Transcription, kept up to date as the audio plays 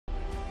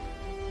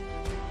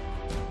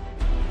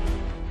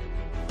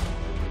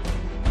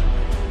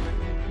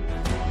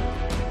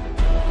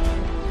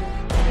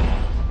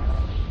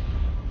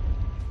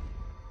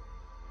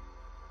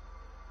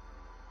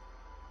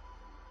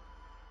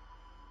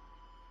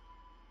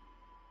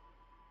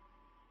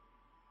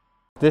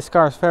This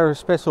car is very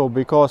special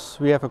because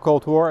we have a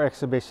Cold War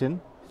exhibition.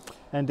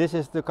 And this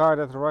is the car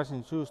that the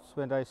Russians used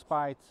when they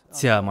spied.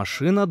 Ця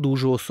машина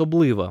дуже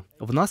особлива.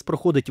 В нас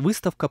проходить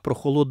виставка про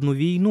холодну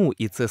війну,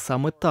 і це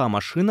саме та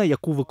машина,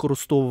 яку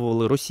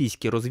використовували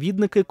російські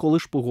розвідники, коли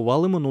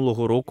шпигували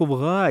минулого року в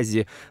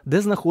Гаазі,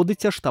 де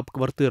знаходиться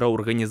штаб-квартира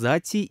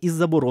організації із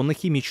заборони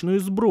хімічної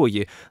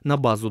зброї, на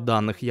базу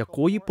даних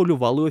якої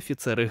полювали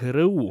офіцери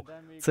ГРУ.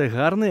 Це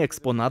гарний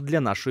експонат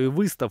для нашої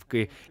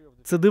виставки.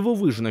 Це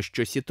дивовижно,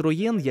 що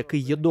Citroen,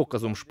 який є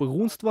доказом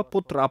шпигунства,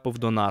 потрапив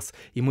до нас.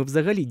 І ми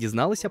взагалі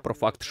дізналися про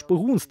факт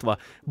шпигунства,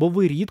 бо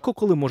ви рідко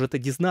коли можете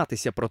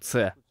дізнатися про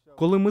це.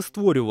 Коли ми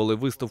створювали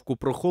виставку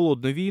про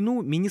холодну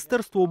війну,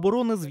 Міністерство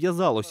оборони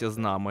зв'язалося з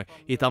нами.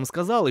 І там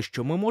сказали,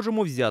 що ми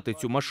можемо взяти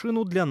цю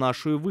машину для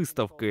нашої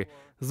виставки.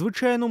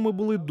 Звичайно, ми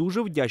були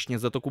дуже вдячні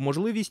за таку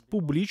можливість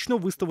публічно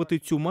виставити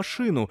цю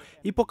машину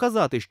і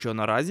показати, що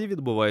наразі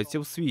відбувається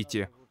в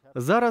світі.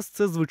 Зараз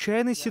це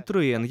звичайний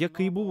Citroen,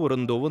 який був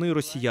орендований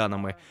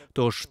росіянами.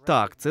 Тож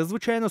так, це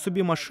звичайно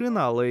собі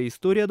машина, але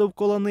історія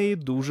довкола неї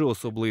дуже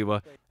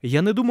особлива.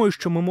 Я не думаю,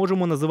 що ми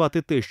можемо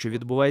називати те, що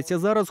відбувається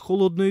зараз,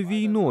 холодною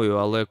війною,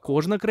 але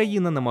кожна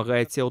країна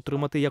намагається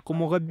отримати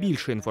якомога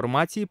більше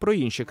інформації про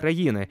інші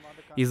країни.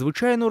 І,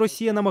 звичайно,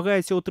 Росія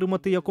намагається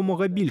отримати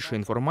якомога більше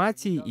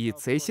інформації, і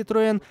цей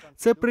Citroen –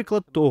 це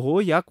приклад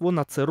того, як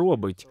вона це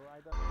робить.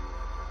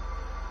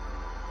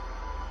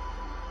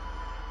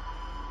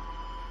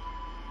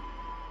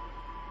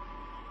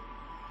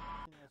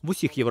 В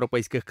усіх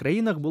європейських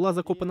країнах була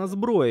закопана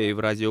зброя, і в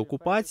разі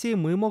окупації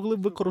ми могли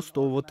б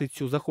використовувати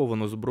цю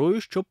заховану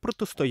зброю, щоб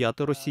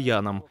протистояти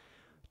росіянам.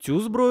 Цю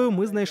зброю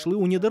ми знайшли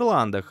у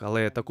Нідерландах,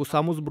 але таку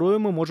саму зброю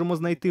ми можемо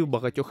знайти в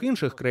багатьох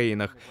інших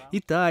країнах –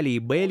 Італії,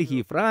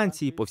 Бельгії,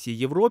 Франції. По всій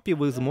Європі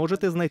ви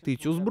зможете знайти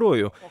цю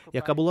зброю,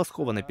 яка була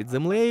схована під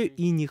землею,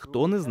 і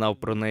ніхто не знав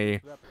про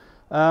неї.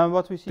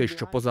 Те,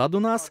 що позаду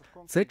нас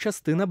 – це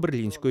частина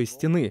Берлінської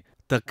стіни.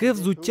 Таке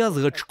взуття з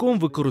гачком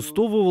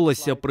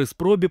використовувалося при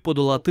спробі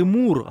подолати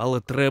мур, але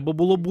треба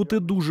було бути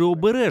дуже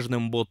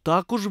обережним, бо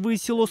також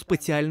висіло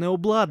спеціальне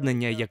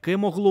обладнання, яке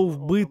могло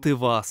вбити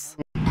вас.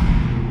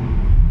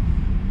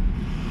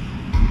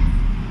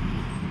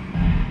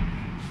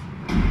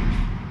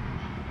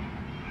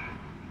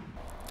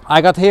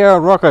 I got here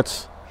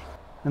rockets.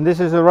 And this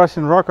is a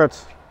Russian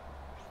rocket.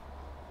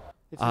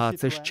 А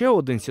це ще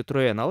один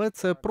Citroen, але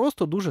це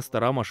просто дуже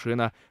стара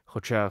машина.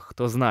 Хоча,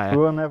 хто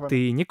знає,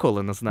 ти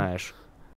ніколи не знаєш.